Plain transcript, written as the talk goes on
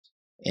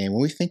And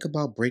when we think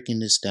about breaking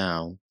this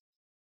down,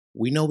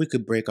 we know we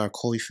could break our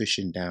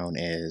coefficient down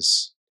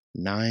as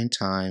 9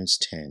 times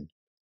 10.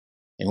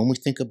 And when we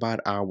think about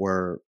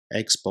our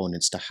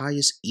exponents, the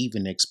highest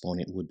even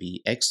exponent would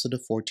be x to the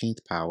 14th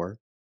power,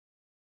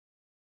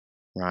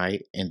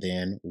 right? And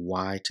then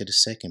y to the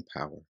second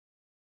power.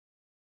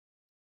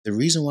 The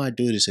reason why I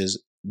do this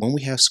is when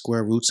we have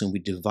square roots and we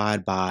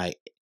divide by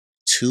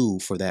 2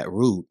 for that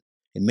root,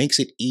 it makes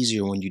it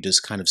easier when you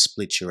just kind of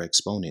split your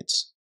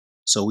exponents.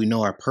 So we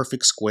know our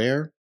perfect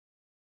square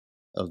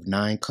of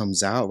 9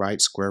 comes out,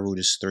 right? Square root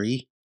is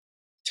 3.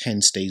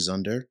 10 stays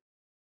under.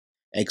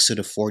 X to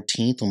the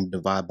 14th, when we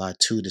divide by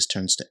 2, this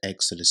turns to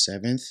x to the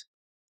 7th.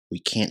 We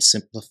can't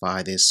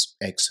simplify this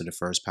x to the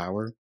first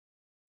power.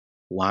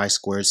 Y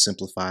squared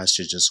simplifies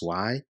to just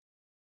y.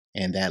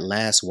 And that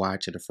last y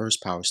to the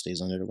first power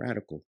stays under the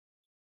radical.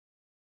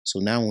 So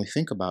now when we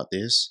think about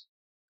this,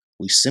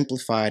 we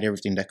simplified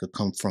everything that could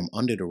come from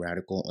under the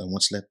radical, and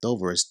what's left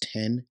over is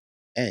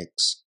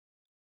 10x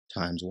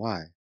times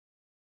y.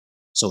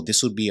 So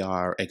this would be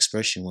our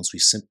expression once we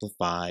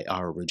simplify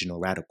our original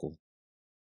radical.